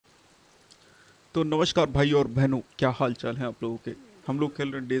तो नमस्कार भाई और बहनों, क्या हाल चाल है आप लोगों के। हम लोग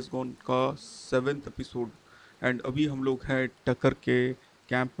खेल रहे हैं डेज गॉन का 7th एपिसोड। एंड अभी हम लोग हैं टकर के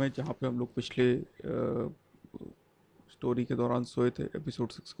कैंप में, जहाँ पे हम लोग पिछले स्टोरी के दौरान सोए थे,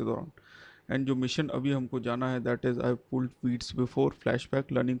 एपिसोड 6 के दौरान। एंड जो मिशन अभी हमको जाना है, that is I pulled weeds before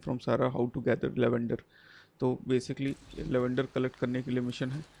flashback learning from सारा हाउ टू गैदर लेवेंडर। तो बेसिकली लेवेंडर कलेक्ट करने के लिए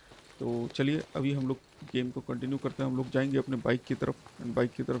मिशन है। तो चलिए अभी हम लोग गेम को कंटिन्यू करते हैं। हम लोग जाएंगे अपने बाइक की तरफ, एंड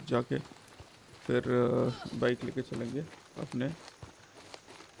बाइक की तरफ जाके फिर बाइक लेके चलेंगे अपने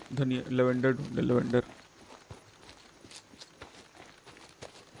धनिया लेवेंडर ढूंढने। लेवेंडर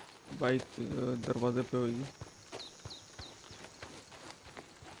बाइक दरवाजे पे होगी।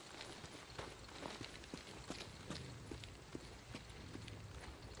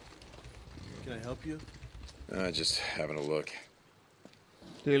 Can I help you? Just having a look.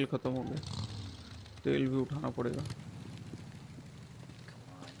 तेल ख़त्म हो गया, तेल भी उठाना पड़ेगा। Come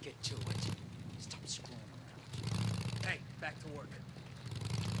on, get to it. Stop screwing around. Hey, back to work.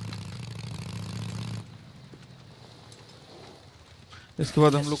 इसके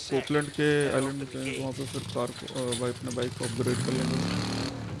बाद हम Just a लोग sec. कोकलैंड के Gotta आइलैंड में open the जाएंगे, वहाँ पे gate. फिर कार को अपने बाइक को अपग्रेड कर लेंगे।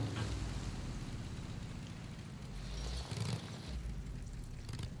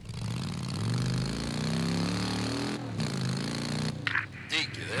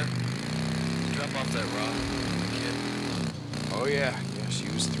 Deke, you there? Drop off that rock, kid. Oh yeah, she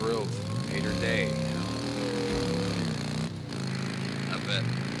was thrilled. Made her day. I bet.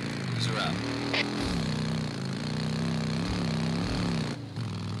 Who's her out?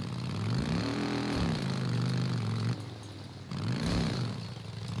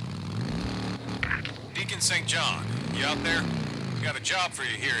 Deacon St. John, you out there? We got a job for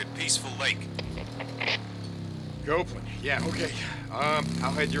you here at Peaceful Lake. Copeland. Yeah, okay.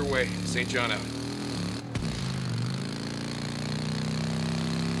 I'll head your way. St. John out.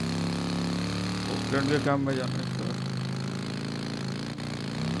 कोकलैंड के काम में जाना है इसके बाद।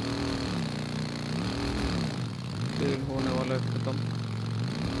 तेल होने वाला है ख़त्म।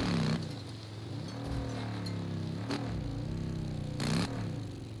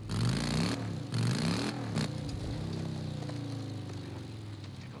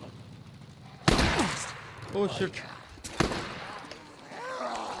 ओह शिट,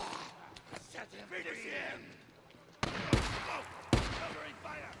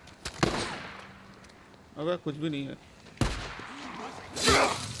 अबे कुछ भी नहीं है।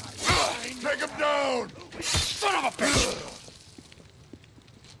 Take him down! Son of a bitch!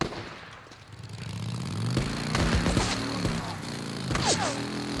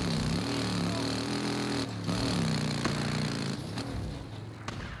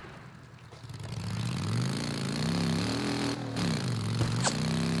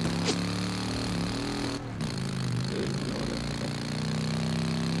 तेल होने वाला है ख़त्म।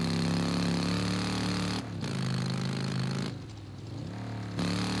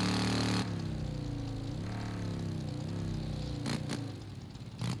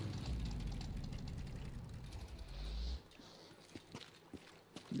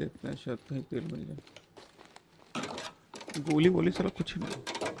 देखते हैं शायद कहीं तेल मिल जाए। गोली वोली सारा कुछ नहीं।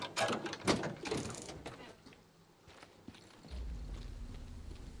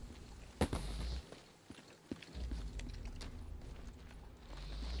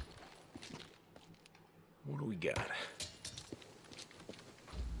 What do we got?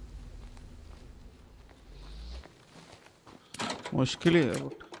 मुश्किल ही है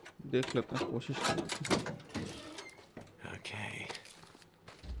बट देख लेते हैं, कोशिश कर लेते हैं। Okay.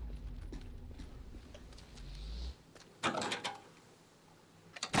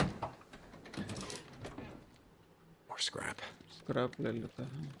 More scrap. स्क्रैप ले लेते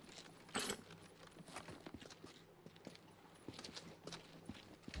हैं।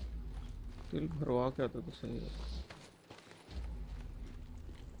 तेल भरवा के आता तो सही है।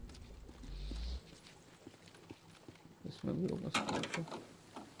 इसमें भी होगा scrap.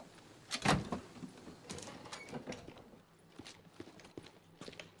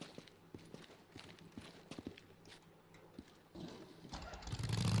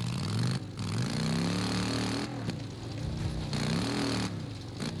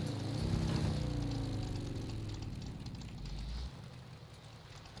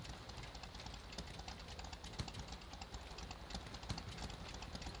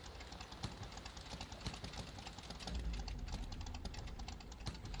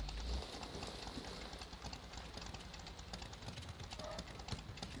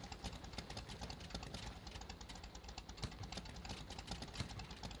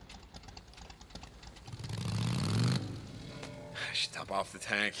 I should top off the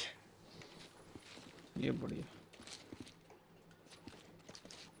tank. ये बढ़िया।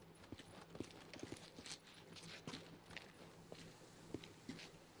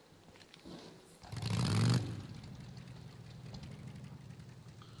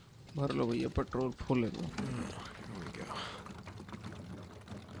 भर लो भैया, पेट्रोल फुल है तो। Here we go.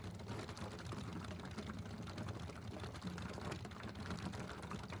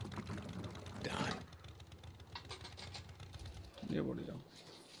 Done. ये बढ़िया।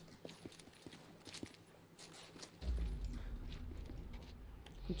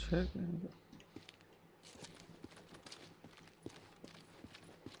 कुछ है क्या यहाँ पे?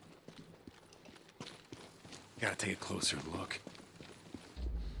 Gotta take a closer look.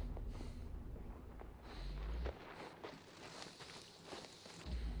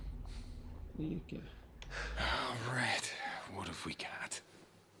 ये क्या है? All right. What have we got?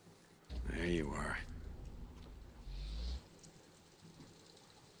 There you are.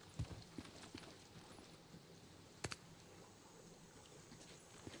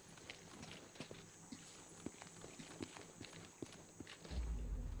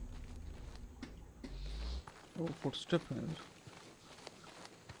 वो फुटस्टेप है इधर।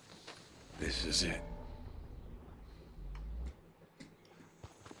 This is it.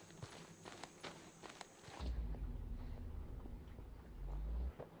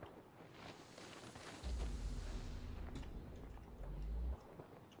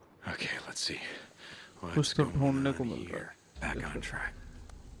 Okay, let's see. कुछ What's तो going ढूंढने को on मिल रहा here? है। Back देखो। on track.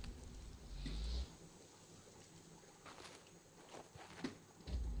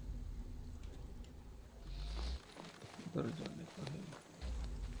 उधर जाने का है।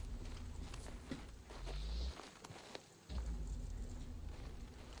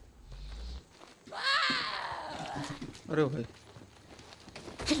 अरे भाई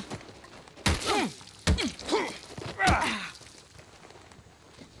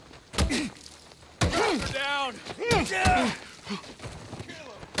Down!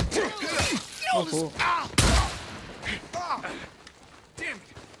 ओहो, Damn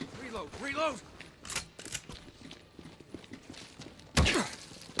it! Reload! Reload!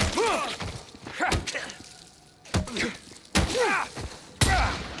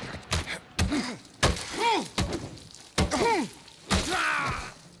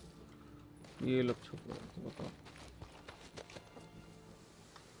 ये लग छुप रहा है तो बताओ।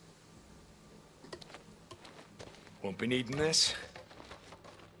 Won't be needing this.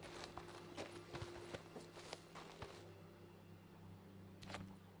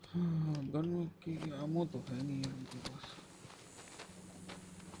 हाँ, गन की आमो तो है नहीं है उनके पास।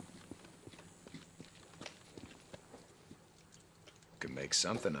 Could make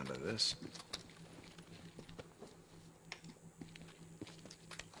something out of this.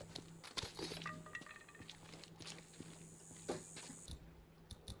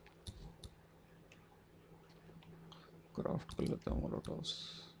 Craft कर लेता हूँ मोलोटोव्स।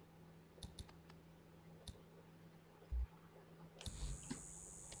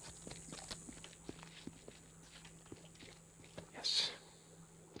 Yes.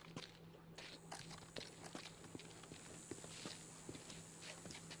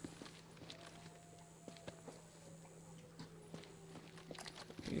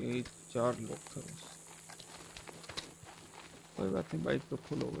 ये 4 लोग थे बस। कोई बात नहीं, बाइक तो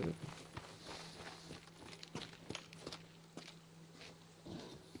फुल हो गई।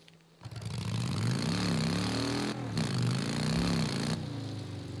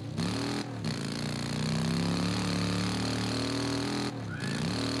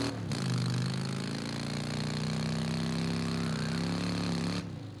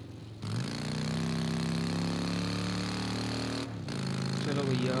 चलो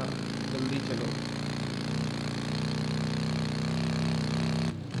भैया जल्दी चलो।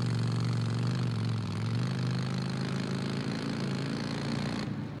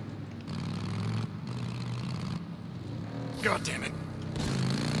 God damn it.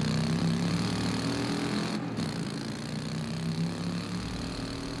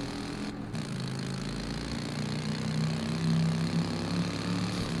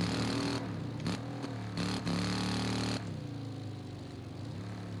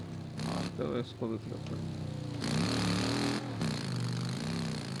 तो इसको भी क्लिक करो।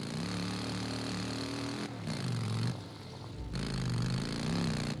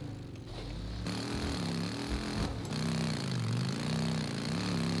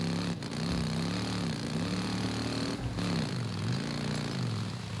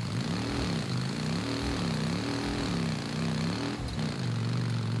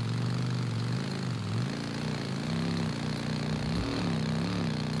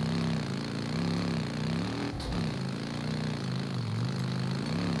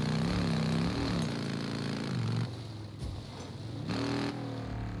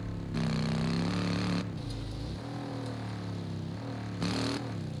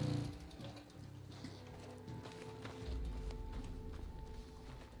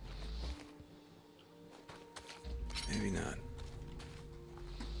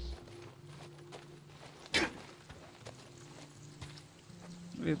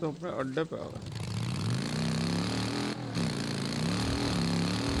 ये तो अपने अड्डे पे आ गए।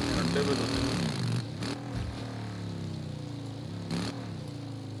 अड्डे पे तो नहीं।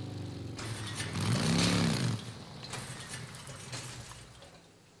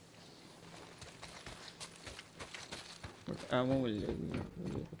 बट एमो मिल जाएगी,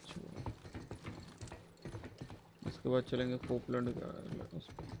 ये अच्छी बात। इसके बाद चलेंगे पोपलैंड का उस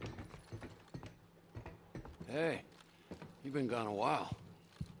पे। Hey, you've been gone a while.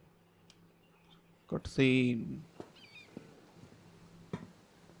 Cut scene.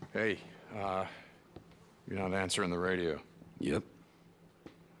 Hey, you're not answering the radio. Yep.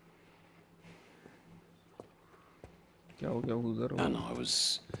 क्या हो गया उधर? I know, I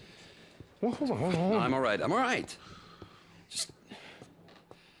was... Well, hold on. No, I'm all right, I'm all right. Just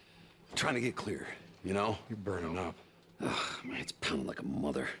trying to get clear, you know? You're burning up. Ugh, my head's pounding like a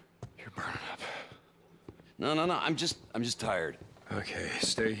mother. You're burning up. No, I'm just tired. Okay,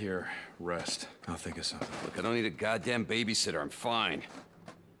 stay here. Rest. I'll think of something. Look, I don't need a goddamn babysitter, I'm fine.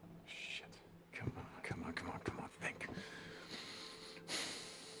 Shit. Come on. Think.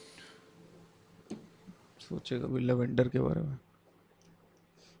 सोचेगा भी lavender के बारे में।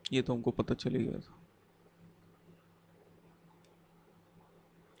 ये तो हमको पता चल ही गया था।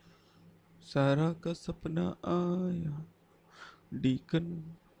 सारा का सपना आया, डीकन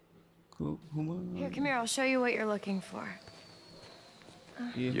को घुमा। Here, come here. I'll show you what you're looking for.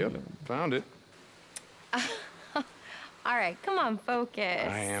 ये Yep, found it. All right, come on, focus.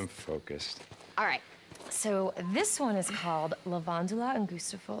 I am focused. All right. So this one is called Lavandula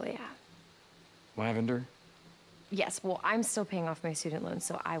angustifolia. Lavender? Yes, well, I'm still paying off my student loan,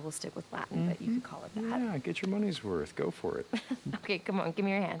 so I will stick with Latin, but you could call it that. Yeah, get your money's worth. Go for it. Okay, come on, give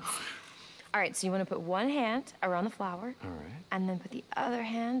me your hands. All right, so you want to put one hand around the flower. All right. And then put the other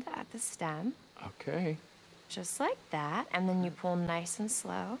hand at the stem. Okay. Just like that. And then you pull nice and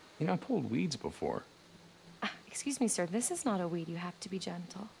slow. You know, I pulled weeds before. Excuse me, sir, this is not a weed. You have to be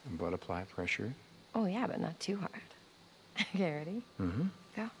gentle. But apply pressure. Oh, yeah, but not too hard. Okay, ready? Mm-hmm.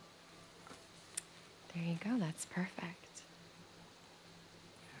 Go. There you go. That's perfect.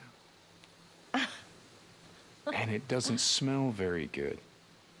 And it doesn't smell very good.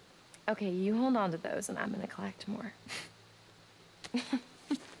 Okay, you hold on to those, and I'm going to collect more.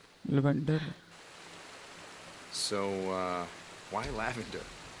 Lavender. So, why lavender?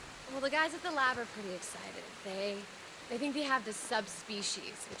 Well, the guys at the lab are pretty excited. They think they have this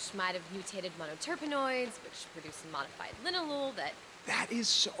subspecies, which might have mutated monoterpenoids, which produce a modified linalool that... That is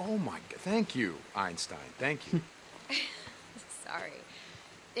so... Oh, my God. Thank you, Einstein. Thank you. Sorry.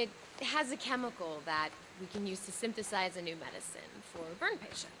 It has a chemical that we can use to synthesize a new medicine for burn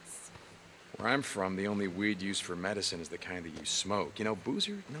patients. Where I'm from, the only weed used for medicine is the kind that you smoke. You know,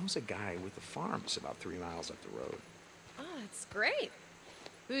 Boozer knows a guy with a farm that's about 3 miles up the road. Oh, that's great.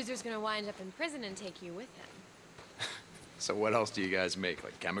 Boozer's gonna wind up in prison and take you with him. So what else do you guys make?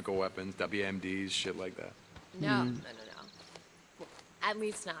 Like chemical weapons, WMDs, shit like that? No. Well, at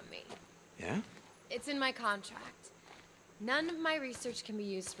least not me. Yeah? It's in my contract. None of my research can be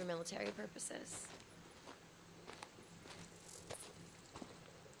used for military purposes.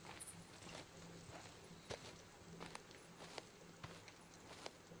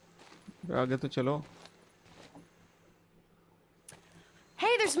 आगे तो चलो।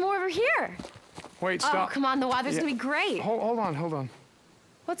 Hey, there's more over here. Wait, Oh, stop. come on, the weather's Yeah. going to be great. Hold on.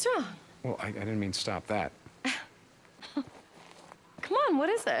 What's wrong? Well, I didn't mean stop that. Come on, what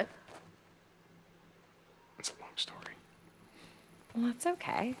is it? It's a long story. Well, that's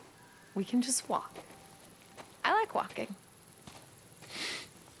okay. We can just walk. I like walking.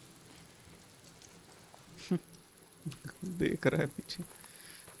 देख रहा है पीछे।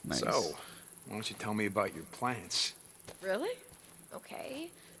 Nice. So, why don't you tell me about your plants? Really?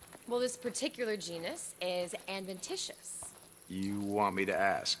 Okay. Well, this particular genus is adventitious. You want me to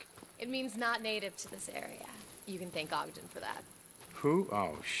ask? It means not native to this area. You can thank Ogden for that. Who?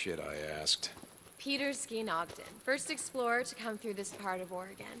 Oh, shit, I asked. Peter Skeen Ogden, first explorer to come through this part of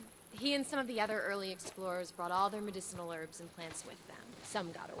Oregon. He and some of the other early explorers brought all their medicinal herbs and plants with them.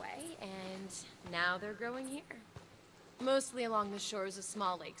 Some got away, and now they're growing here. Mostly along the shores of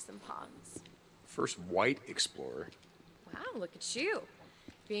small lakes and ponds. First white explorer. Wow, look at you.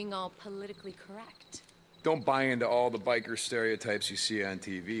 Being all politically correct. Don't buy into all the biker stereotypes you see on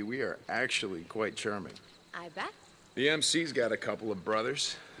TV. We are actually quite charming. I bet. The MC's got a couple of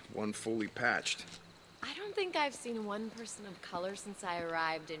brothers, one fully patched. I don't think I've seen one person of color since I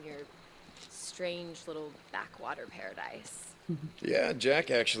arrived in your strange little backwater paradise. Yeah, Jack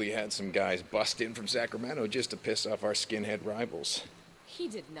actually had some guys bust in from Sacramento just to piss off our skinhead rivals. He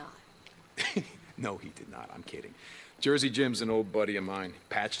did not. No, he did not. I'm kidding. Jersey Jim's an old buddy of mine.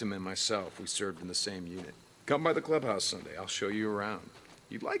 Patched him and myself. We served in the same unit. Come by the clubhouse Sunday. I'll show you around.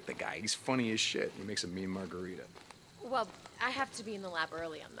 You'd like the guy. He's funny as shit. He makes a mean margarita. Well, I have to be in the lab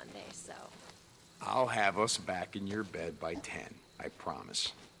early on Monday, so... I'll have us back in your bed by 10. I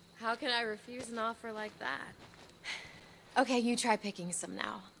promise. How can I refuse an offer like that? Okay, you try picking some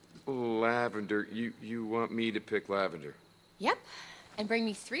now. Lavender. You want me to pick lavender? Yep. And bring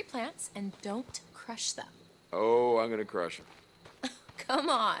me 3 plants, and don't crush them. Oh, I'm gonna crush him. Come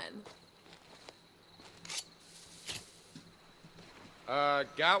on.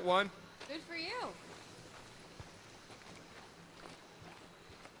 Got one. Good for you.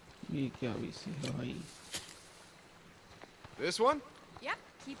 ये क्या VC है भाई? This one? Yep,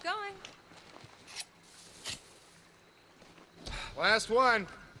 keep going. Last one.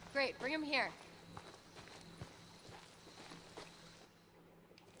 Great, bring him here.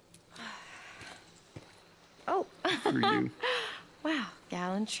 Oh. For you. Wow,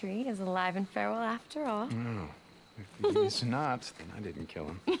 gallantry is alive and farewell after all. No. If he's not, then I didn't kill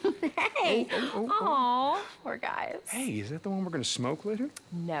him. Hey! Aw, poor guys. Hey, is that the one we're gonna smoke later?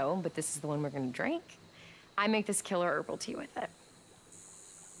 No, but this is the one we're gonna drink. I make this killer herbal tea with it.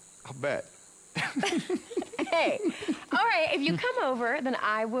 I'll bet. Hey, all right, if you come over, then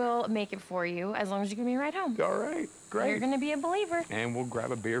I will make it for you as long as you give me a ride home. All right, great. You're gonna be a believer. And we'll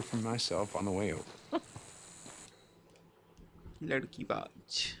grab a beer for myself on the way over. लड़की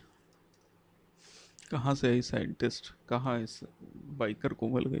बाज कहाँ से आई scientist कहाँ इस biker को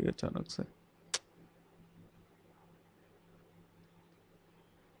मिल गई अचानक से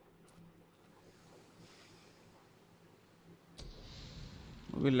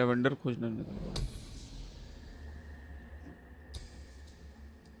अभी लेवेंडर खोजने निकल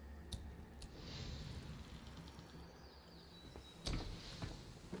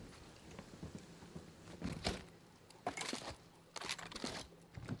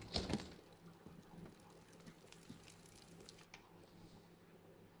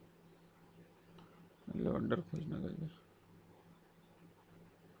लेवेंडर खोजने गए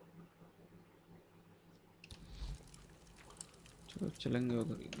चलो चलेंगे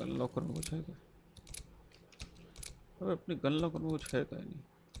उधर गन लॉकर में कुछ है क्या अबे अपनी गन लॉकर में कुछ है क्या नहीं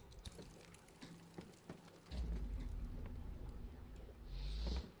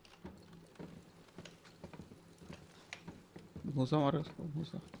घूसा मारे उसको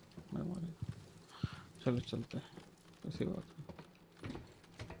घूसा मैं मारे चलो चलते हैं ऐसी बात है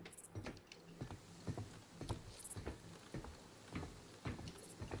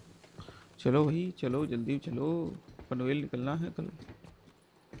चलो भाई चलो जल्दी चलो पनवेल निकलना है कल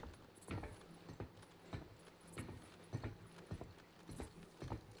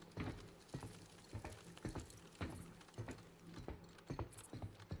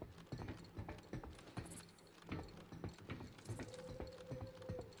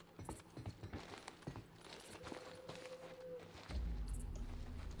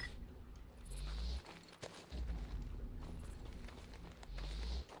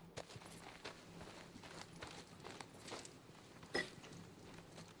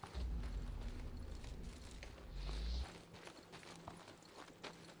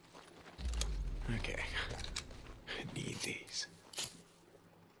Okay. I need these.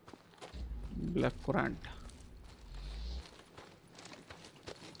 Black कोरंट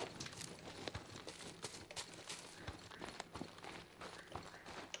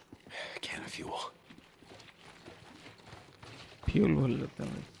Can of fuel. Fuel भर लेते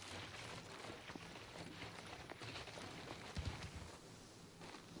हैं भाई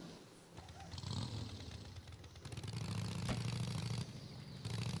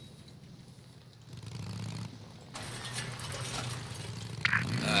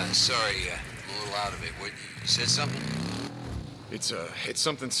Sorry, I'm a little out of it. What, you said something? It's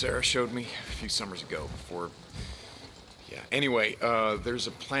something Sarah showed me a few summers ago before... Yeah, anyway, there's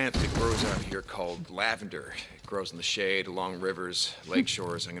a plant that grows out here called lavender. It grows in the shade, along rivers, lake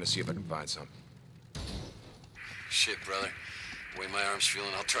shores. I'm gonna see if I can find some. Shit, brother. The way my arm's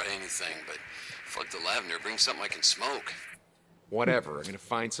feeling, I'll try anything, but fuck the lavender. Bring something I can smoke. Whatever, I'm gonna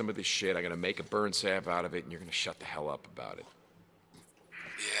find some of this shit, I'm gonna make a burn sap out of it, and you're gonna shut the hell up about it.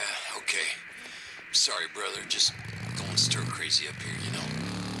 Yeah, okay. Sorry, brother. Just going stir crazy up here, you know?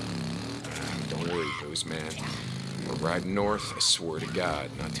 Don't worry, Goose Man. We're riding north, I swear to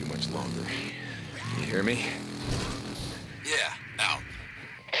God, not too much longer. You hear me? Yeah, out.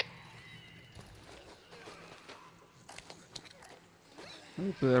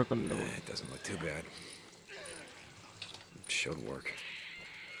 Clear कर लो It doesn't look too bad. Should work.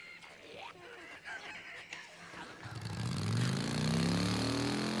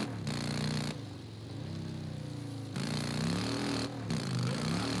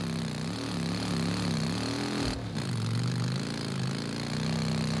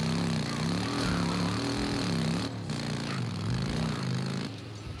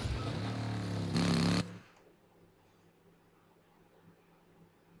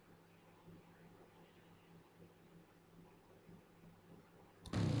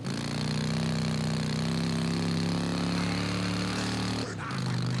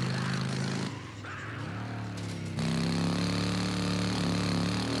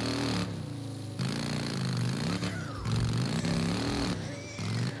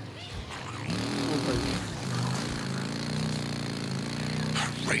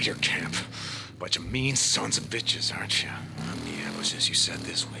 Raider camp. Bunch of mean sons of bitches, aren't you? Yeah, it was as you said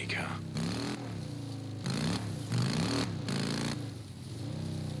this week, huh?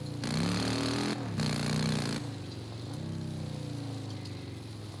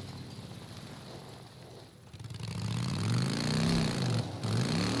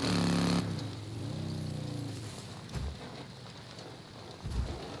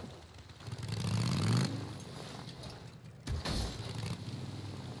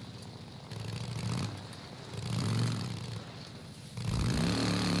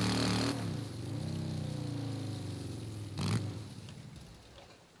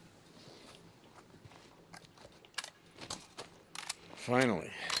 Finally.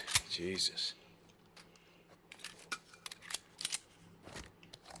 Jesus.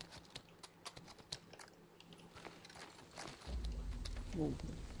 Oh.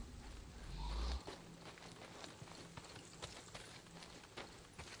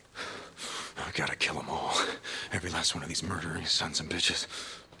 I gotta kill them all. Every last one of these murdering sons and bitches.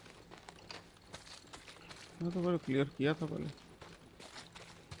 मैं तो बड़ा clear किया था पहले.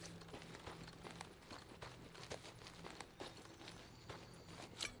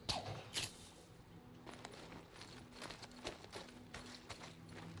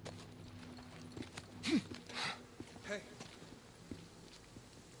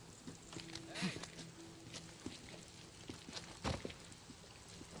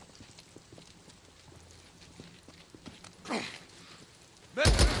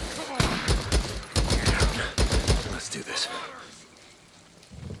 Let's do this.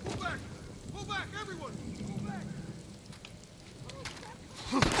 Pull back, everyone! Pull back!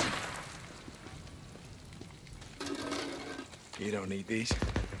 You don't need these.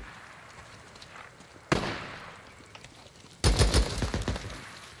 I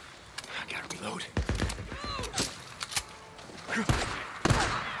gotta reload.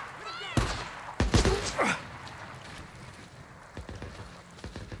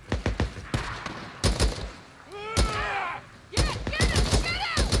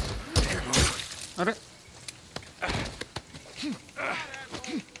 अरे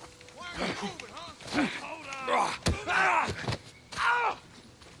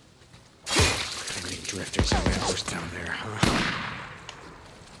Any drifters and members down there, huh?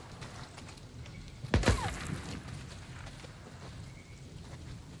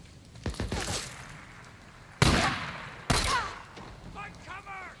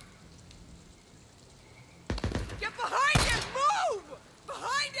 Get behind him! Move!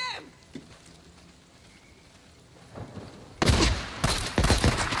 Behind him!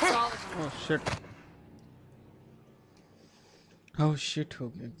 oh shit हो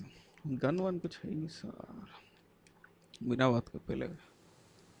गया एकदम. Gun one कुछ है ही नहीं sir. बिना बात के पहले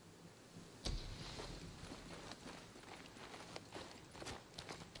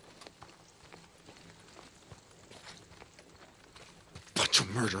Bunch of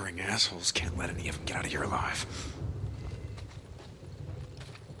murdering assholes. Can't let any of them get out of here alive.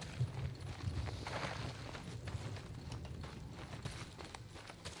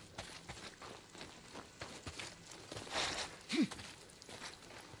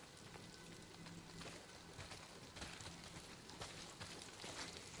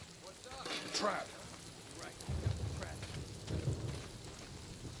 Trap.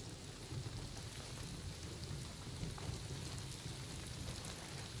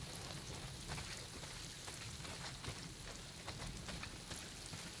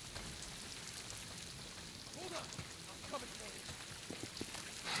 Hold up. I'm coming for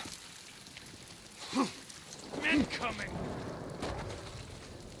you. Men coming.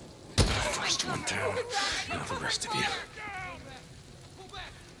 First one down. Now the rest of you. Down! Pull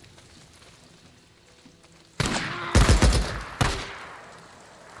back!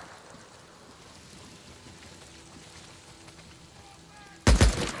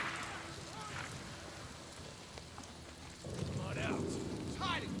 Blood out. He's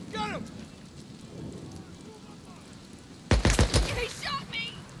hiding. Got him! He shot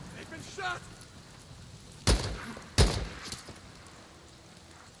me! They've been shot!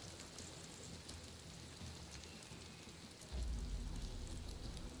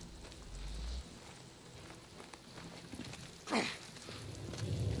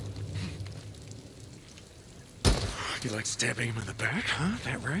 You like stabbing him in the back, huh?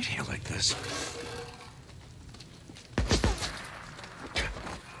 That right? You like this? Yeah.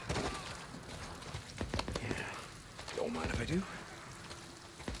 Don't mind if I do.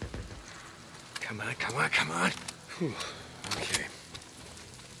 Come on, come on, come on. Whew. Okay.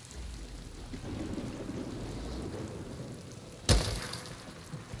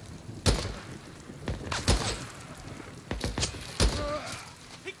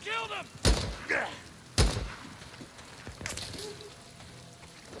 He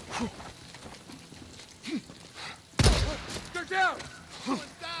They're down! One's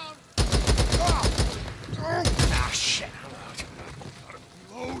down! Ah, shit.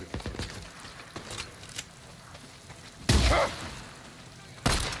 Load!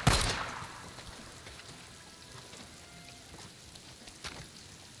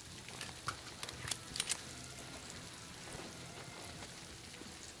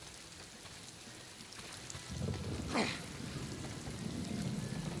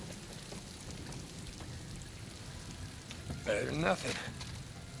 Better than nothing.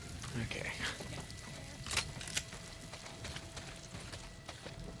 Okay.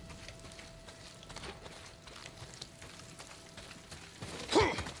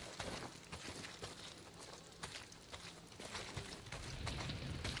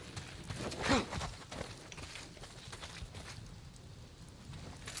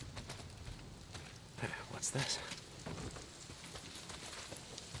 What's this?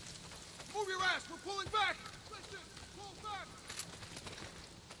 Move your ass! We're pulling back! Listen! Pull back!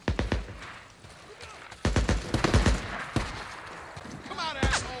 Come on,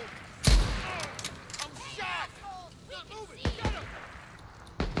 asshole! I'm shot! Not moving! Get him!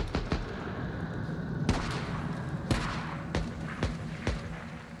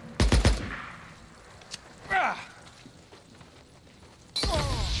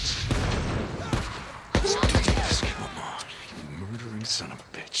 Yes, come on, you murdering son of a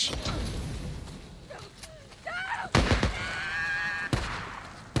bitch.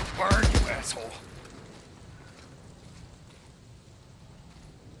 Burn, you asshole.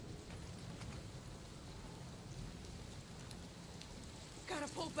 Gotta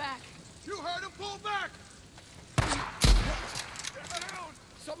pull back. You heard him! Pull back! Down!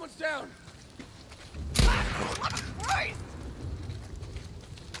 Someone's down. Right!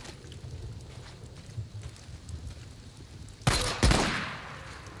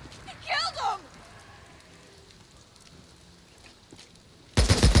 Killed him!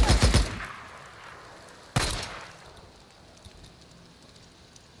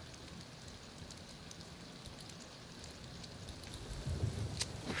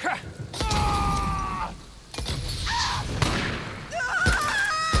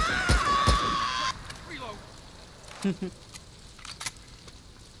 Reload!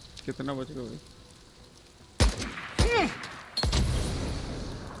 कितना बचेगा भाई?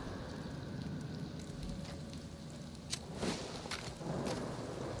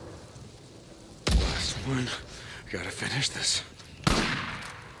 Last one. Gotta finish this.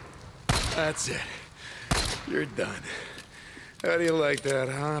 That's it. You're done. How do you like that,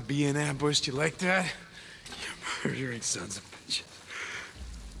 huh? Being ambushed, you like that? You murdering sons of bitches.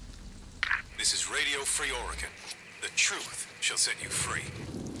 This is Radio Free Oregon. The truth shall set you free.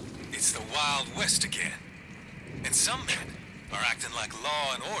 It's the Wild West again. And some men are acting like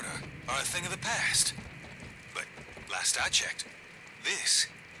law and order are a thing of the past. But last I checked, this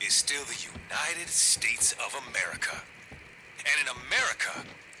is still the United States of America. And in America,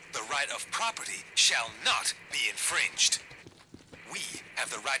 the right of property shall not be infringed. We have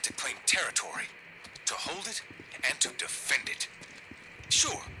the right to claim territory, to hold it, and to defend it.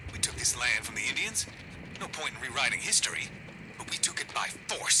 Sure, we took this land from the Indians. No point in rewriting history. But we took it by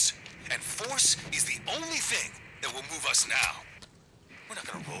force. And force is the only thing that will move us now. We're not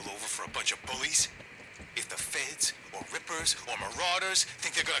gonna roll over for a bunch of bullies. If the feds, or rippers, or marauders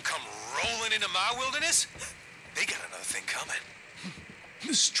think they're gonna come rolling into my wilderness, they got another thing coming.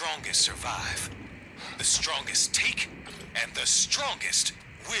 The strongest survive. The strongest take, and the strongest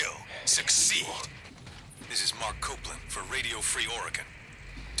will succeed. This is Mark Copeland for Radio Free Oregon.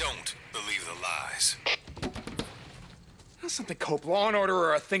 Don't believe the lies. Not something Cope. Law and order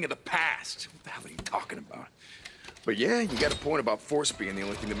are a thing of the past. What the hell are you talking about? But yeah, you got a point about force being the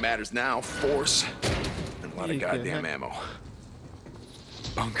only thing that matters now. Force. And a lot of goddamn ammo.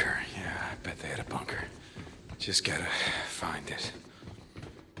 Bunker. Yeah, I bet they had a bunker. Just gotta find it.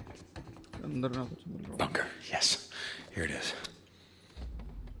 अंदर ना कुछ मिल रहा हो. Bunker. Yes. Here it is.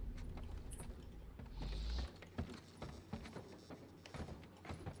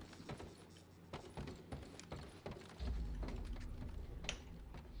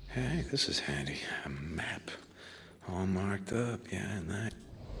 Hey, this is handy. A map. All marked up, yeah, and that.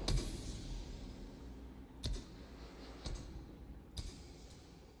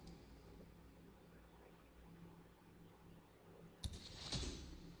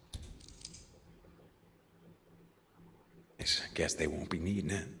 I guess they won't be needing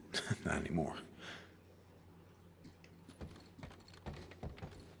it. Not anymore.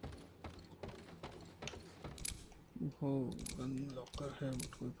 वो gun locker है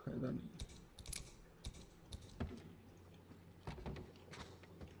but कोई फायदा नहीं.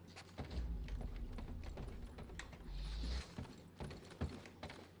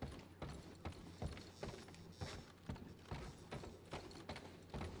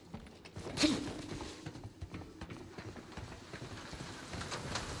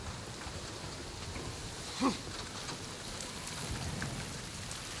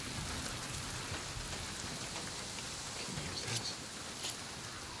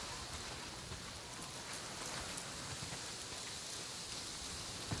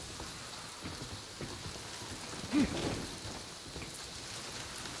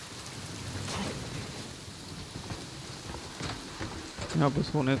 यहाँ पे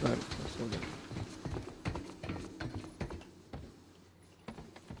सोने का है, सो जाए।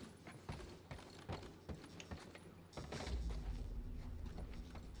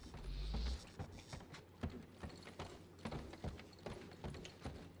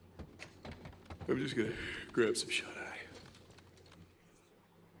 I'm just gonna grab some shut eye.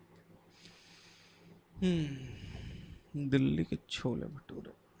 Delhi के chole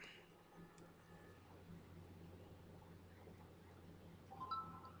bhature.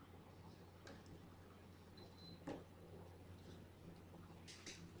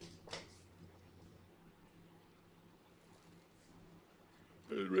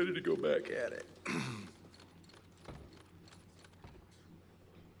 I was ready to go back at it.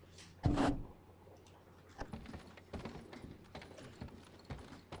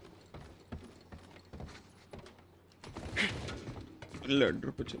 Ladder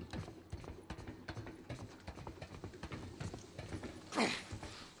पे चल।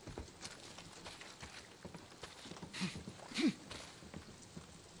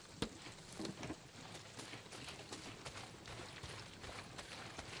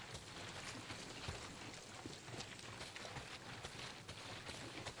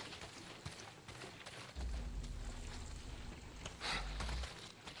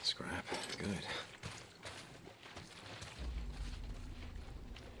 Scrap. Good.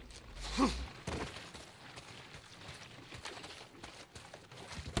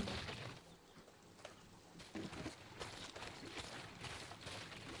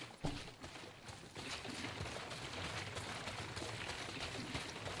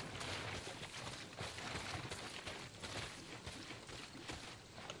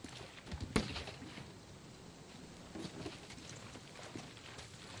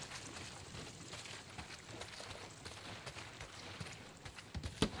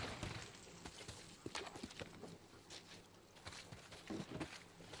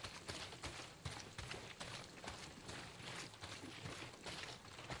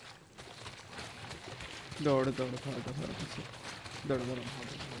 दौड़ दौड़ भाग भाग से दौड़ दौड़ भाग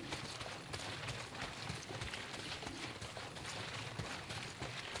भाग।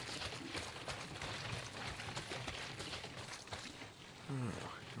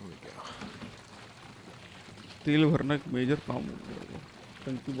 Here we go. तेल भरना एक मेजर काम हो गया,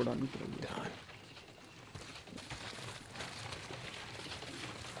 टंकी बढ़ानी पड़ेगी। Done.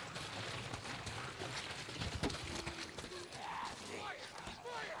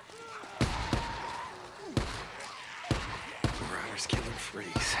 Riders killing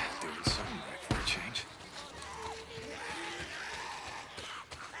freaks. Doing something right for a change.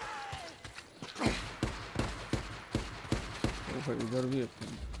 ओ भाई इधर भी है।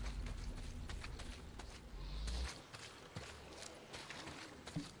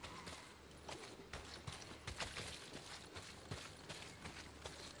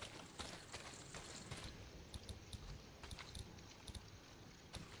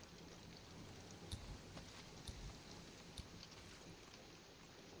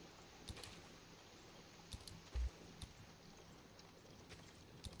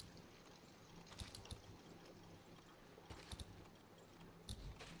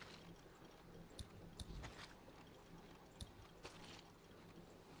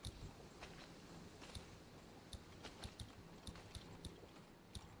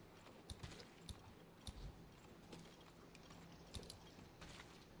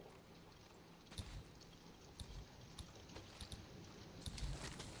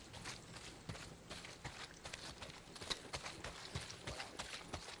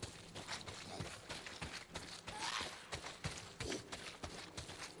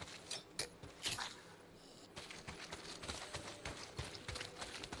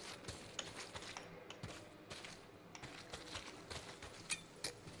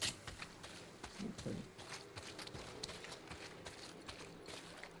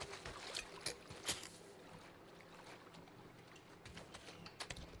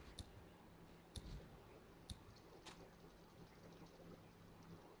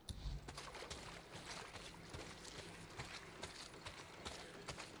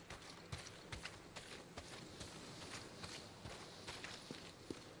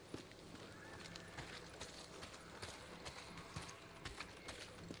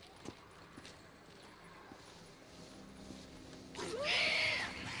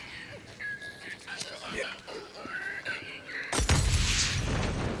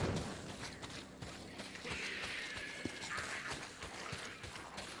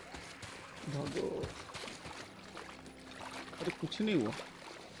 भागो। अरे कुछ नहीं हुआ।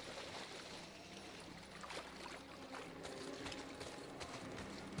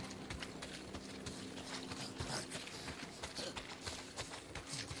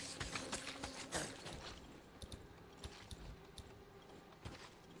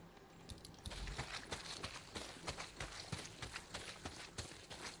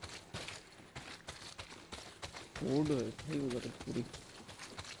 कोड है भाई उधर पूरी,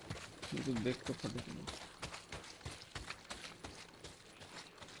 ये तो देख के पता चला।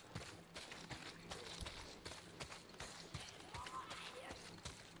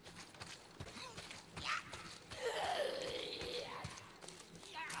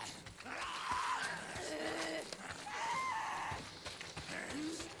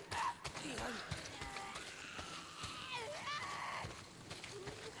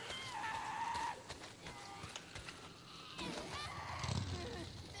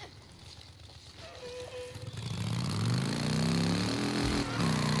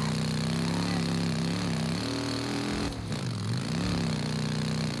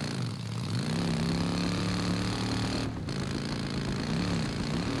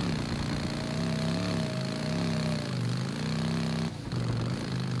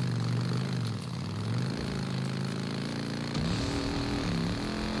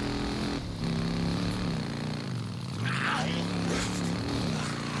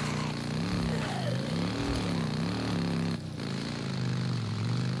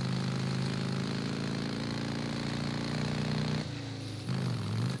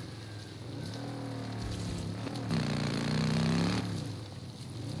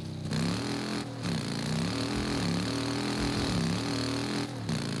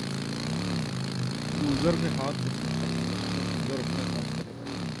 यूजर के हाथ यूजर अपने हाथ करेगा।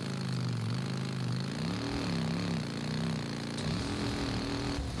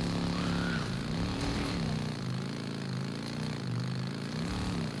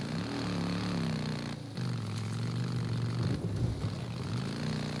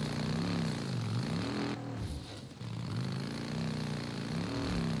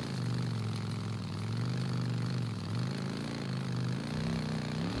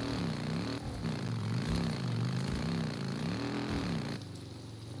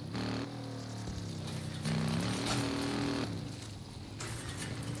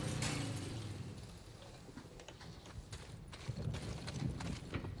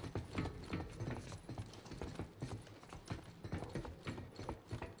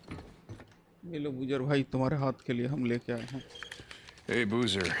 ये लो बूजर भाई, तुम्हारे हाथ के लिए हम लेके आए हैं। Hey,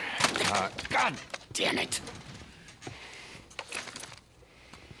 Boozer. God damn it!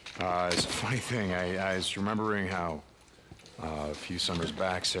 It's a funny thing. I was remembering how a few summers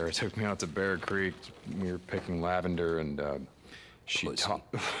back, Sarah took me out to Bear Creek. We were picking lavender, and she taught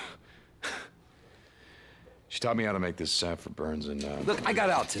she taught me how to make this sap for burns. And Look, I got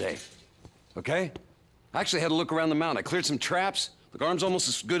out today. Okay? I actually had a look around the mountain. I cleared some traps. The arm's almost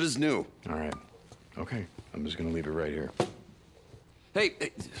as good as new. all right, okay. I'm just gonna leave it right here.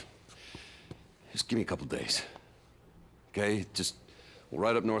 Hey, just give me a couple days. Okay? Just, we'll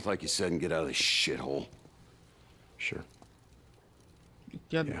ride up north like you said and get out of this shithole. Sure.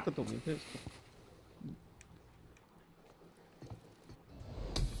 क्या दिक्कत हो गई क्या इसको?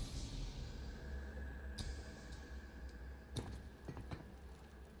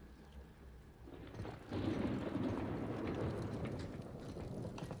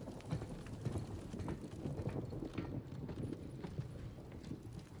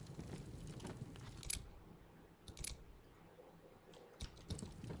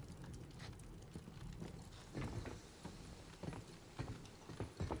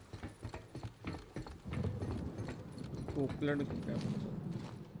 Oakland का क्या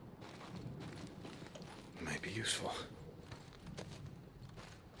Might be useful.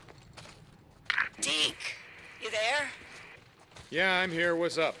 Deke, you there? Yeah, I'm here.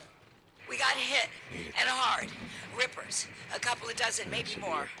 What's up? We got hit, and hard. Rippers. A couple of dozen, maybe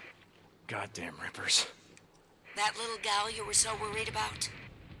more. Goddamn rippers. That little gal you were so worried about?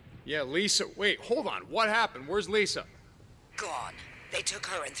 Yeah, Lisa. Wait, hold on. What happened? Where's Lisa? Gone. They took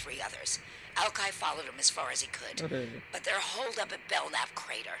her and 3 others. Alki followed him as far as he could. But they're holed up at Belknap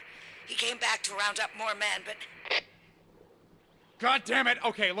Crater. He came back to round up more men, but... God damn it!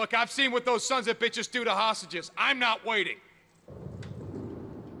 Okay, look, I've seen what those sons of bitches do to hostages. I'm not waiting.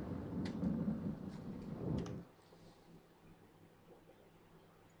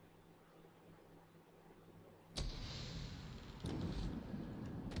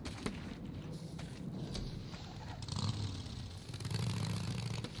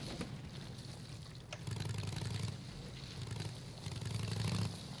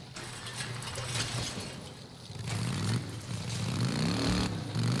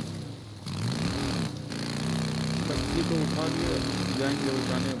 बच्ची को उठा लिए, जाएंगे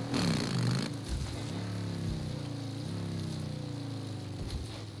उठाने।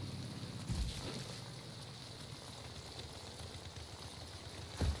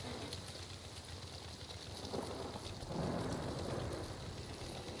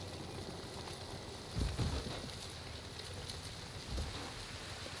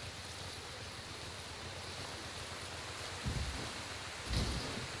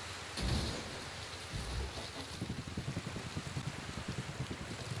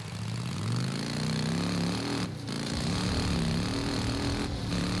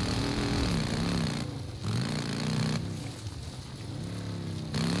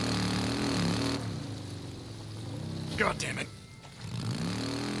 God damn it.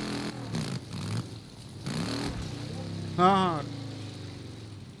 हाँ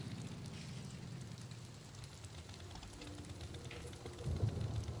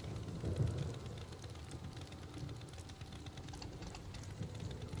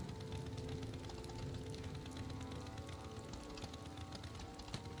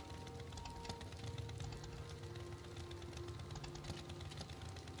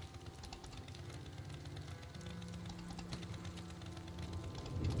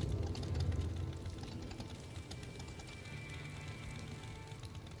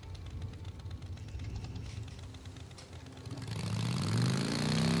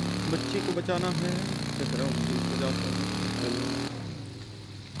बच्चे को बचाना है किस तरह उसको जाता है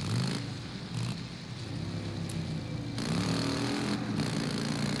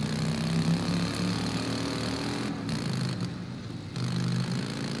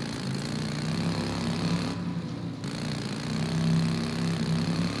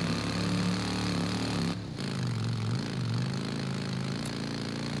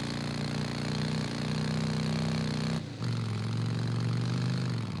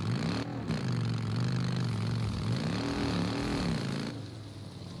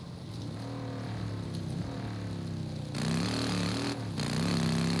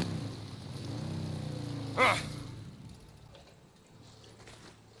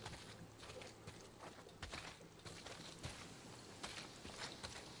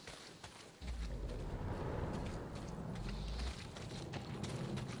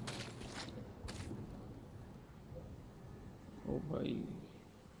ओ भाई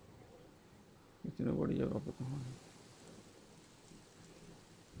इतने बड़ी जगह पे कहाँ है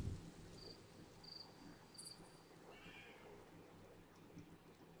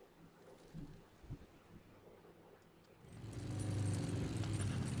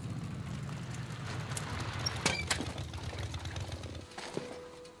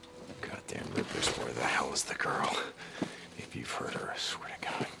Goddamn Rippers, where the hell is the girl? If you've heard her, I swear to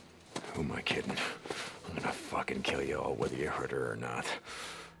God. Who am I kidding? I'm gonna fucking kill you all, whether you hurt her or not.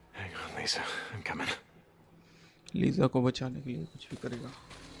 Hang on, Lisa. I'm coming. Lisa को बचाने के लिए कुछ भी करेगा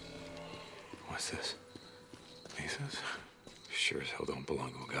What's this? Lisa's? Sure as hell don't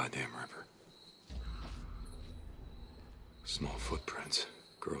belong to a goddamn Ripper. Small footprints.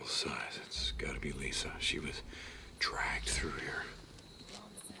 Girl's size. It's gotta be Lisa. She was dragged through here.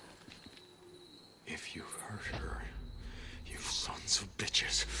 If you've hurt her, you sons of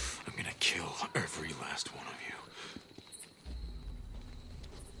bitches, I'm gonna kill every last one of you.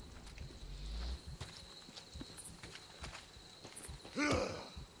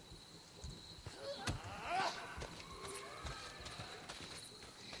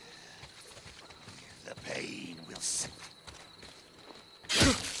 The pain will sit.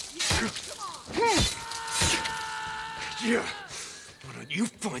 Yeah. Why don't you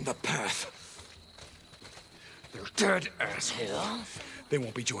find the path? They're dead, asshole. They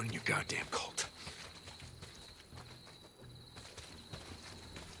won't be joining your goddamn cult.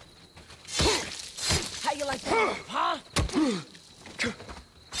 How you like that, huh?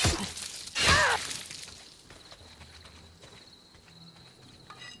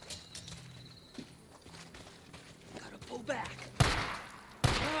 Gotta pull back.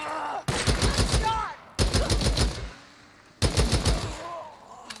 Shot!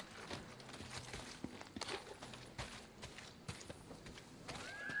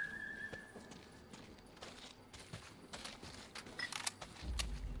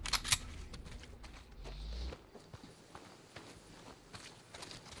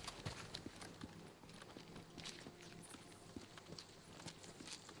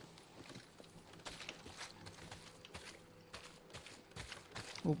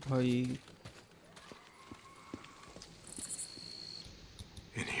 ओ भाई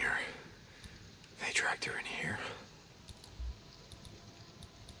In here. They dragged her in here.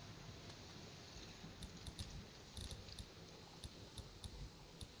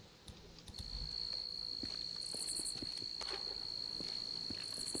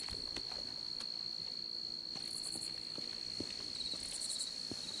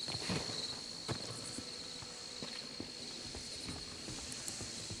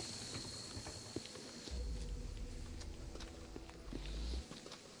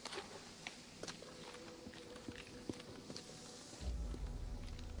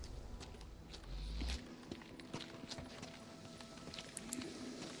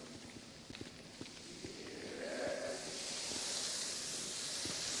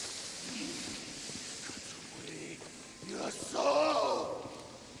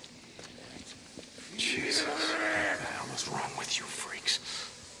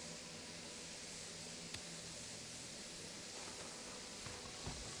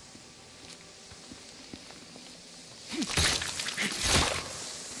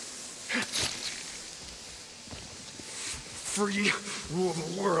 free rule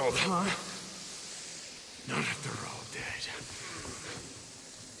the world, huh? Not if they're all dead.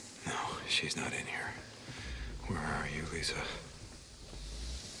 No, she's not in here. Where are you, Lisa?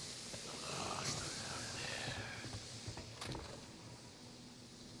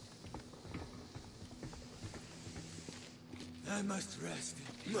 I must rest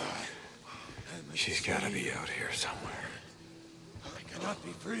in peace. She's gotta be out here somewhere. I cannot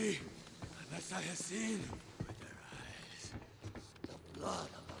be free unless I have seen with their eyes. The blood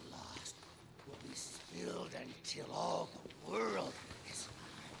of the lost will be spilled until all the world is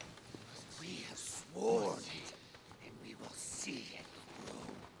mine. We have sworn it, and we will see it grow.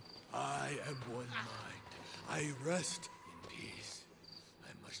 I am one mind. I rest in peace.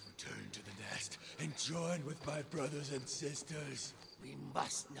 I must return to the nest and join with my brothers and sisters. We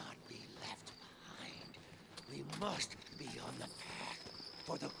must not be left behind. We must be on the path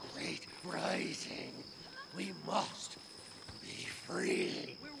for the great rising. We must be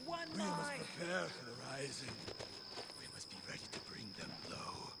free. We're one mind. We must prepare for the rising. We must be ready to bring them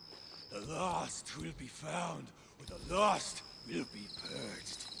low. The lost will be found, or the lost will be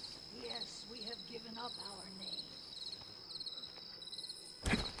purged. Yes, we have given up our name.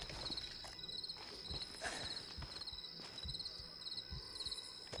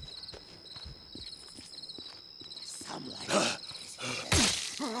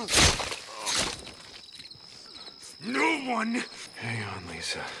 No one! Hang on,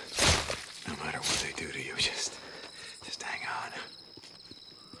 Lisa. No matter what they do to you, just hang on.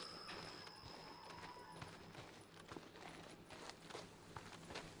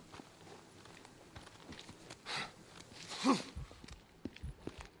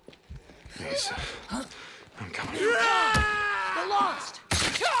 Lisa, I'm coming. The lost!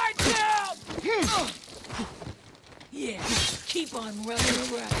 Charge down! Yeah, keep on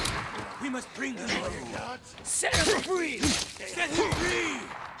running around. We must bring them low. Set him free! Set him free!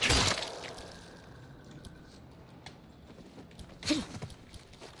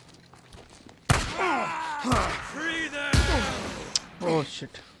 Free them! Oh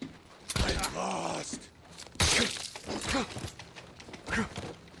shit. I'm lost.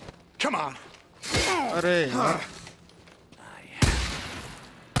 Come on. अरे यार.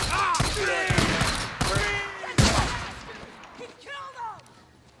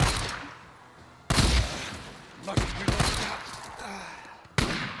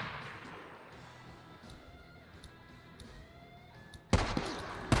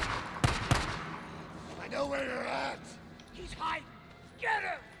 I know where you're at. He's hiding! Get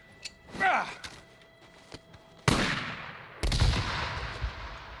him!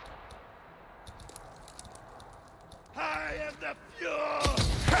 I am the fuel!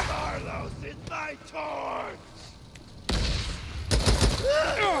 Carlos is my torch!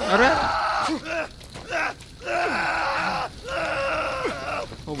 अरे.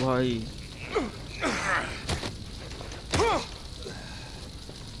 ओ भाई.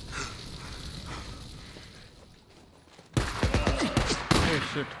 Oh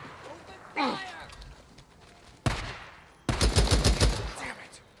shit. Damn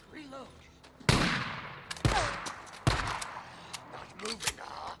it! Reload. Not moving,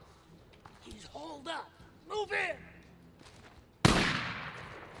 huh? He's holed up. Move in!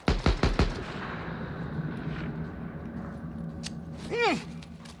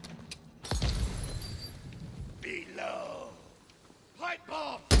 Below! Pipe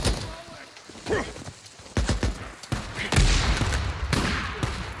bomb!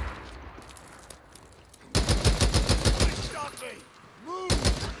 Stop me! Move!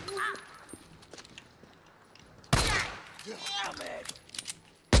 Damn it!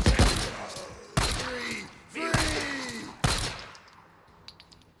 Free! Free!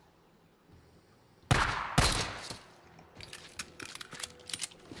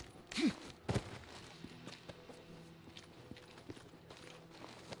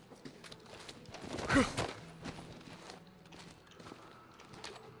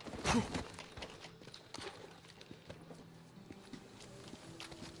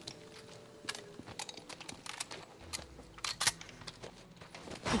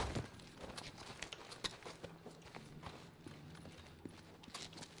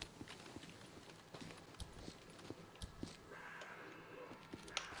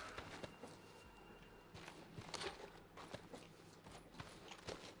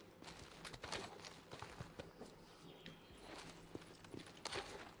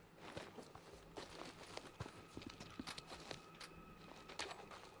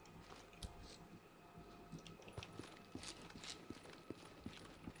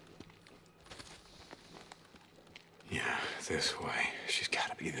 Yeah, this way. She's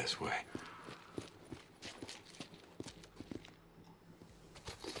gotta be this way.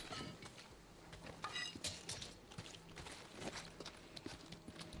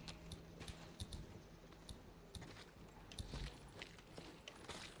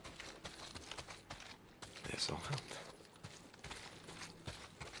 This'll help.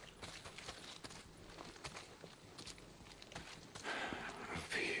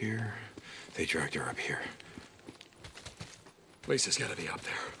 Up here. They dragged her up here. Lisa's gotta be up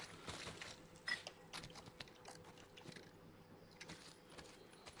there.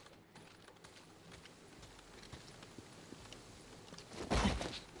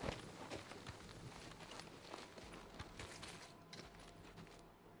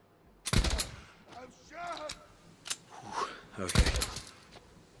 Okay.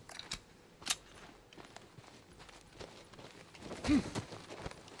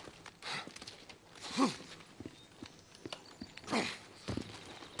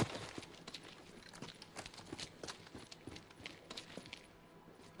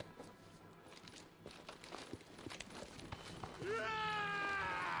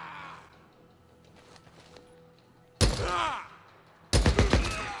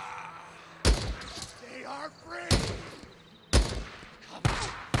 They are free! Cover!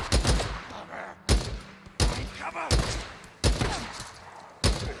 Cover! Find cover!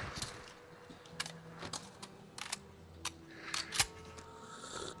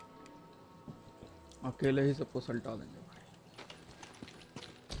 अकेले ही सबको सल्टा देंगे भाई।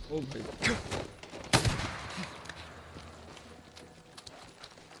 ओ भाई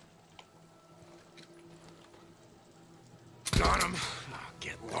Got him. Now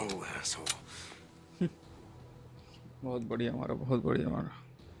get low, asshole. बहुत बढ़िया हमारा, बहुत बढ़िया हमारा।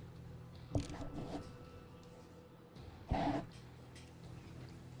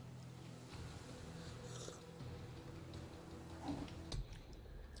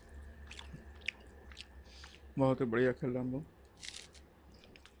 बहुत ही बढ़िया खेल रहे हम लोग।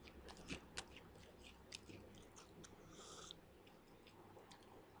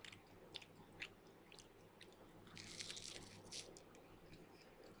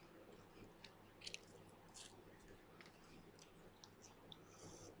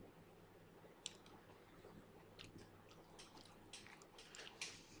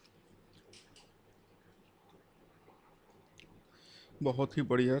 बहुत ही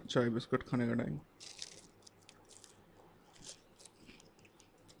बढ़िया चाय बिस्कुट खाने का टाइम।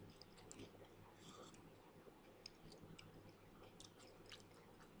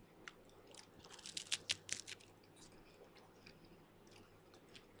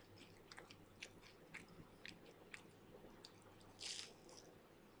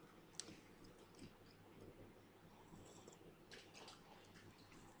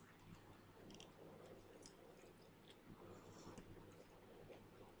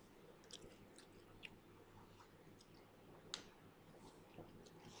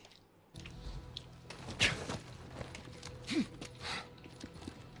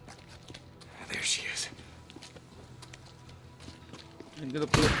 There she is. इनके तो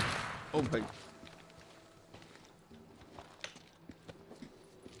पूरे, ओ भाई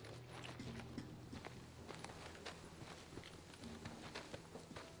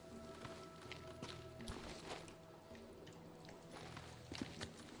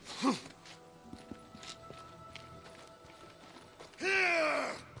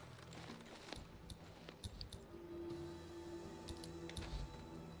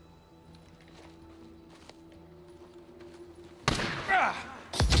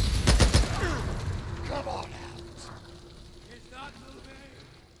Come on out! He's not moving!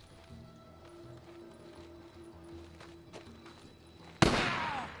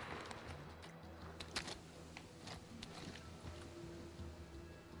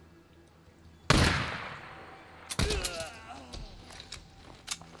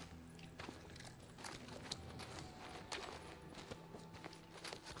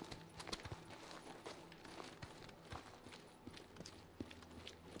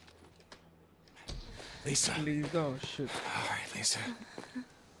 Lisa. Lisa, oh shit. All right, Lisa.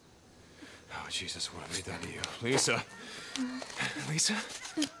 Oh, Jesus, what have they done to you? Lisa. Lisa?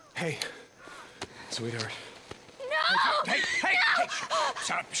 Hey. Sweetheart. No! Hey!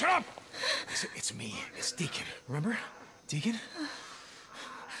 Shut up! Shut up! Lisa, it's me. It's Deacon. Remember? Deacon?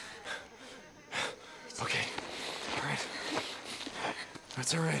 Okay. All right.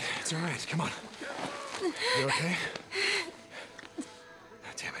 That's all right. It's all right. Come on. You okay?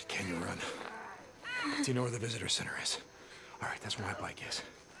 Damn it, can you run? Do you know where the visitor center is? All right, that's where my bike is.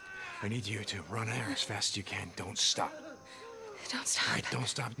 I need you to run there as fast as you can. Don't stop. Don't stop. All right, don't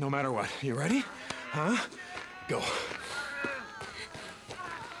stop no matter what. You ready? Huh? Go.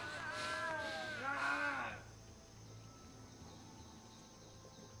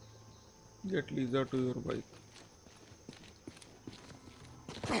 Get Lisa to your bike.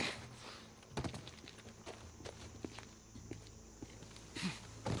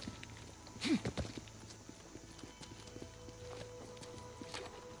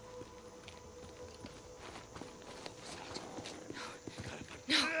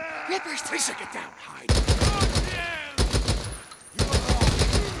 first. Lisa, get down. Hide.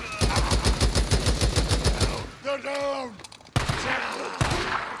 Go down!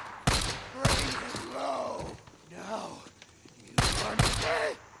 Breathe it low! No! You want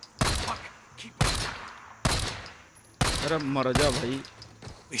it? Fuck. Keep moving. अरे मर जा भाई.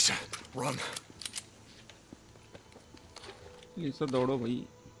 Lisa, run. Lisa दौड़ो भाई.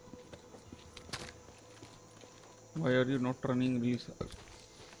 Why are you not running, Lisa?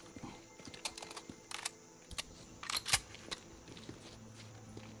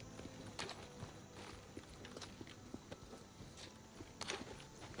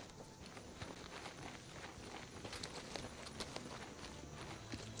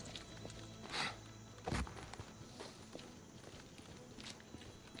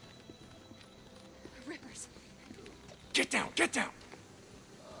 Rippers. Get down. Get down.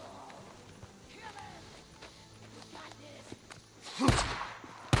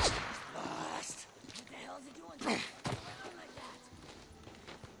 Lost. What the hell is he doing? Around like that?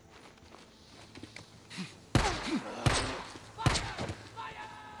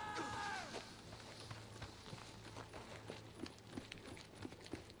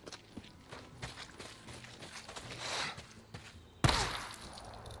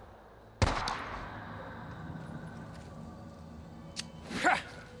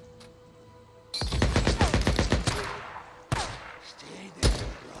 Stay there,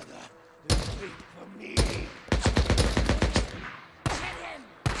 brother. Wait for me. Get him!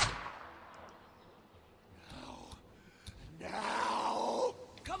 Now!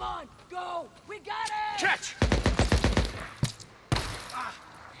 Come on, go! We got it! Catch.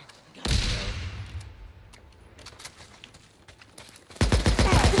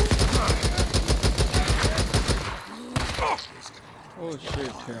 Oh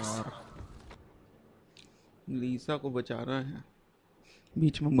shit यार. लीसा को बचा रहा है.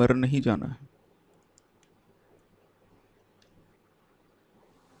 बीच में मर नहीं जाना है.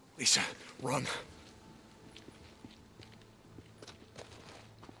 Lisa, run.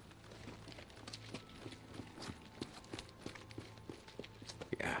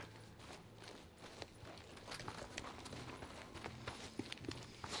 Yeah.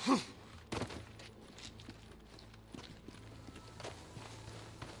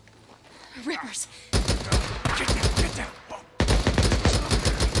 Rippers. Get down. Get down.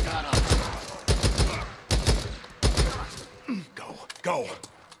 Go. Go.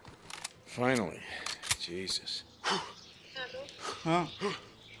 Finally. Jesus. हाँ.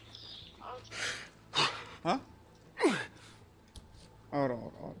 हाँ. और.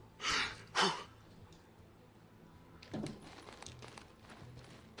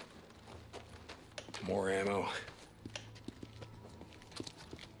 More ammo.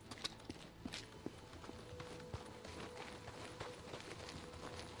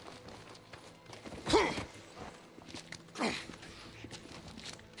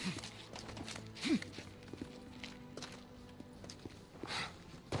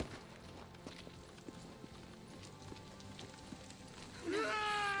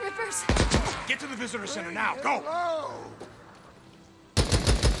 Rippers. Get to the visitor center now. Go.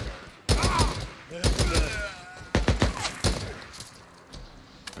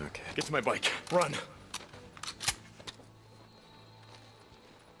 Okay. Get to my bike. Run.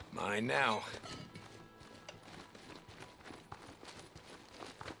 Mine now.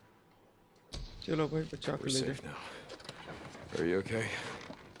 चलो भाई बचा के We're ले जा. safe now. Are you okay?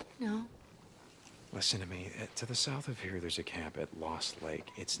 No. Listen to me. To the south of here, there's a camp at Lost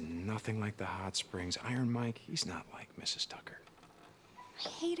Lake. It's nothing like the hot springs. Iron Mike, he's not like Mrs. Tucker. I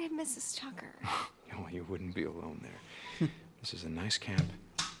hated Mrs. Tucker. Well, you wouldn't be alone there. This is a nice camp,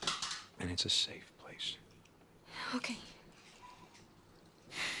 and it's a safe place. Okay.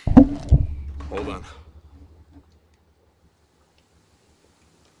 Hold on.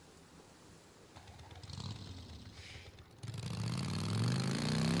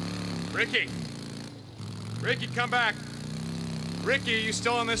 Ricky! Ricky, come back! Ricky, you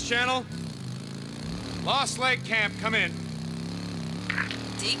still on this channel? Lost Lake Camp, come in.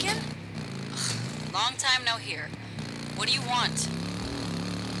 Deacon? Ugh, long time no hear. What do you want?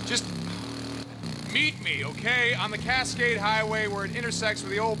 Just meet me, okay? On the Cascade Highway where it intersects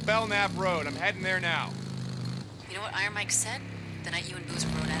with the old Belknap Road. I'm heading there now. You know what Iron Mike said the night you and Boozer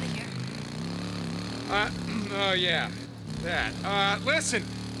rode out of here? Oh yeah, that. Listen,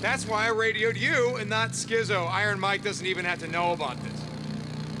 that's why I radioed you and not Schizo. Iron Mike doesn't even have to know about this.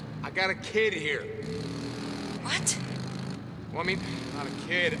 I got a kid here. What? Well, I mean, not a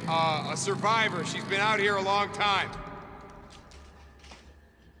kid, a survivor. She's been out here a long time.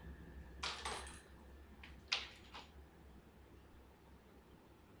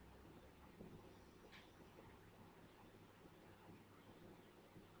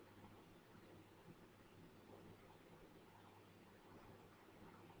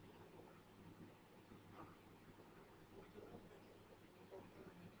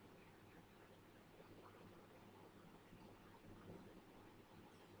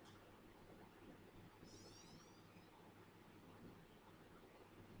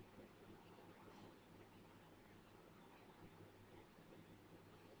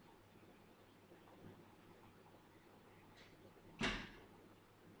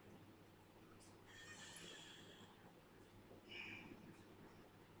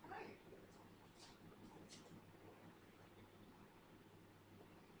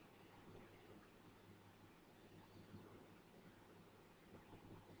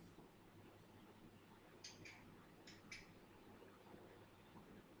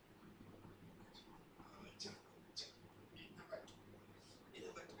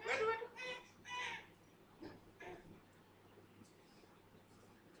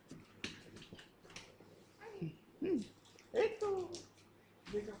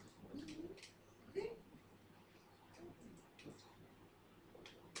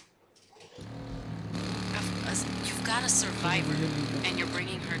 survivor, and you're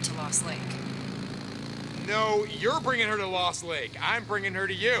bringing her to Lost Lake. No, you're bringing her to Lost Lake. I'm bringing her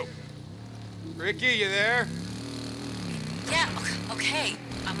to you. Ricky, you there? Yeah, okay.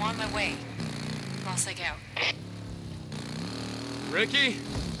 I'm on my way. Lost Lake out. Ricky?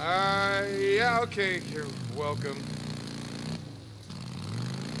 Yeah, okay. You're welcome.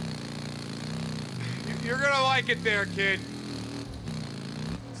 You're gonna like it there, kid.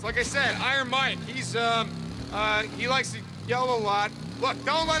 It's like I said, Iron Mike. He's, he likes to yell a lot. Look,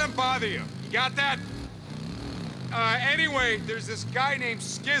 don't let him bother you. You got that? Anyway, there's this guy named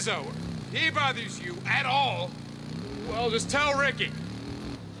Skizzo. If he bothers you at all, well, just tell Ricky.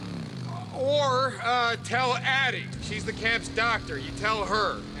 Or, tell Addie. She's the camp's doctor. You tell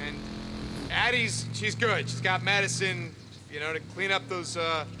her. And Addie's, she's good. She's got medicine, you know, to clean up those,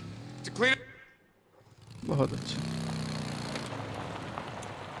 to clean up... बहुत अच्छा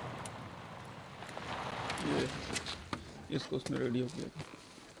ये इसको उसने ready हो गया था.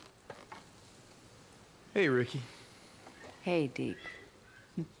 Hey, Ricky. Hey, Deke.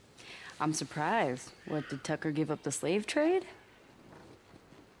 I'm surprised. What, did Tucker give up the slave trade?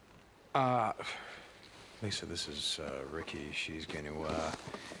 Lisa, this is, Ricky. She's going to,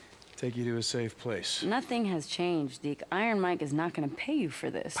 take you to a safe place. Nothing has changed, Deke. Iron Mike is not going to pay you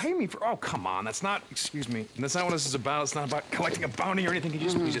for this. Pay me for... Oh, come on. That's not... Excuse me. That's not what this is about. It's not about collecting a bounty or anything. Can you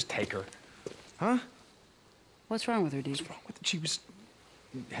just, we just take her? Huh? What's wrong with her, Deke? What's wrong with it? She was...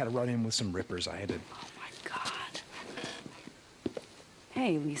 Had to run in with some rippers. I had to... Oh, my God.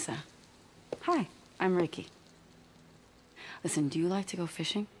 Hey, Lisa. Hi, I'm Ricky. Listen, do you like to go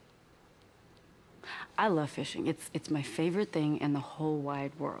fishing? I love fishing. It's my favorite thing in the whole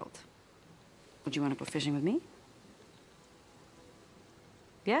wide world. Would you want to go fishing with me?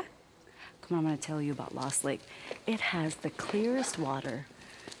 Yeah? Come on, I'm going to tell you about Lost Lake. It has the clearest water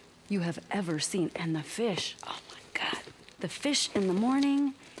you have ever seen. And the fish, oh my God. The fish in the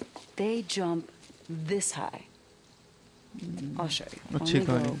morning, they jump this high. I'll show you. When we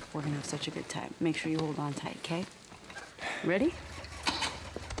go, we're going to have such a good time. Make sure you hold on tight, okay? Ready?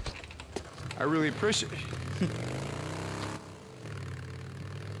 I really appreciate it.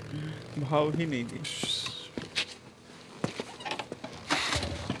 भाव ही नहीं दी.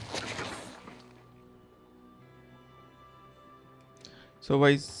 So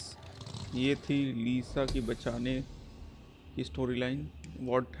guys, ये थी लीसा की बचाने की story line.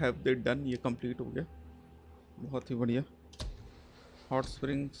 What have they done? ये complete हो गया. बहुत ही बढ़िया. हॉट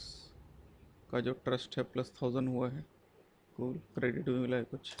स्प्रिंग्स का जो ट्रस्ट है +1000 हुआ है. कूल. क्रेडिट भी मिला है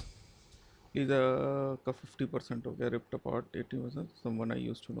कुछ. लीजा का 50% हो गया. Ripped apart 80%. Someone I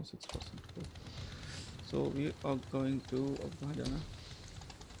used to know 6%. So we are going to. अब कहाँ जाना?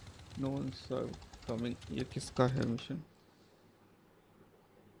 No once coming. ये किसका है mission?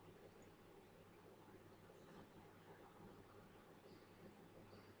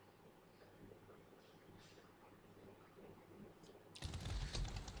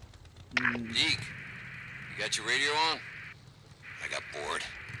 Deke, you got your radio on? I got bored.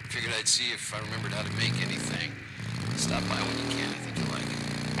 Figured I'd see if I remembered how to make anything. Stop by when you can. I think you'll like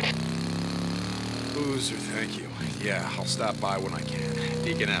it. Boozer, thank you. Yeah, I'll stop by when I can.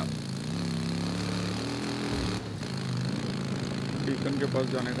 Deacon out. Deacon के पास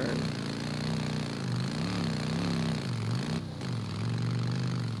जाने का है.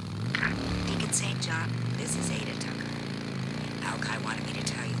 Deacon St. John, this is Ada Tucker. Alki wanted me to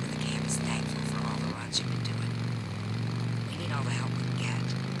tell you that the camp is thankful for all the runs you've been doing. We need all the help we can get.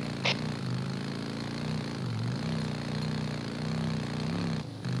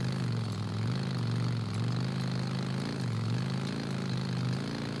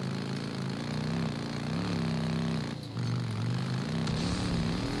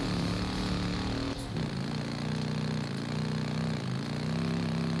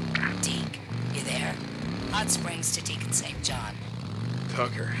 Deke, you there? Hot Springs to Deacon St. John.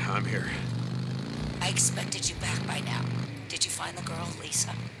 Tucker, I'm here. I expected you back by now. Did you find the girl,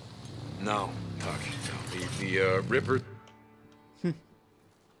 Lisa? No, Tuck. No. The Ripper...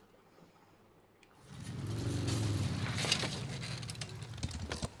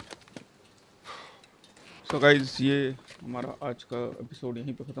 so guys, ये हमारा आज का episode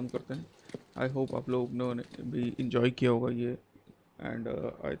यहीं पे ख़त्म करते हैं. I hope आप लोगों ने भी इंजॉय किया होगा ये. एंड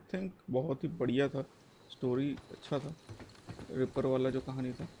आई थिंक बहुत ही बढ़िया था. स्टोरी अच्छा था. रिपर वाला जो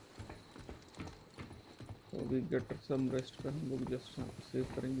कहानी था. तो वी गेट सम रेस्ट. पर हम लोग जस्ट सेव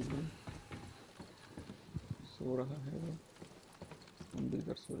करेंगे. सो रहा है वो. हम भी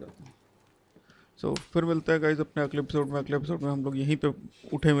इधर सो जाते हैं. सो फिर मिलता है गाइज अपने अगले एपिसोड में. अगले एपिसोड में हम लोग यहीं पे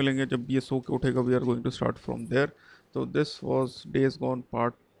उठे मिलेंगे. जब ये सो के उठेगा we are going to start from there. तो this was days gone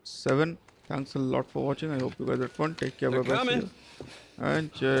part 7. Thanks a lot for watching. I hope you guys had fun. Take care. They're Bye bye. coming.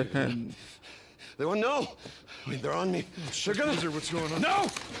 And Jai Hind. They won't know. I mean, they're on me. They're gonna. Boozer, what's going on? No!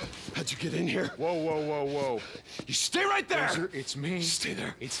 How'd you get in here? Whoa, whoa, whoa, whoa. You stay right there! Boozer, it's me. Stay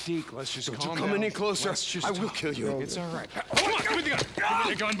there. It's Deke. Let's just Don't calm you come down. any closer. Let's just I will kill you. It's all right. Come on, give me the gun. Give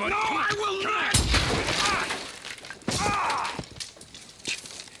me the gun, buddy. No, Come on. I will not!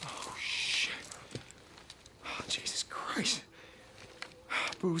 Oh, shit. Oh, Jesus Christ.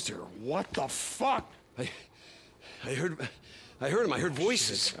 Boozer, what the fuck? I heard him. I heard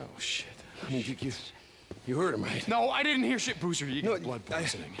voices. Oh, shit. I mean, you heard him, right? No, I didn't hear shit, Boozer. You No, got blood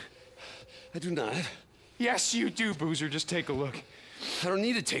poisoning. I do not. Yes, you do, Boozer. Just take a look. I don't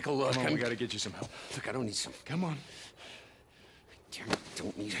need to take a look. Come on, we gotta get you some help. Look, I don't need some. Come on. Damn it,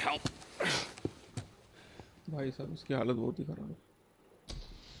 don't need help. भाई साहब इसकी हालत बहुत ही खराब है.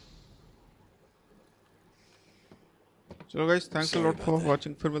 चलो guys, thanks a lot for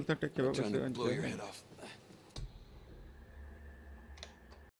watching. फिर मिलते हैं. Take care. Trying to blow your head off.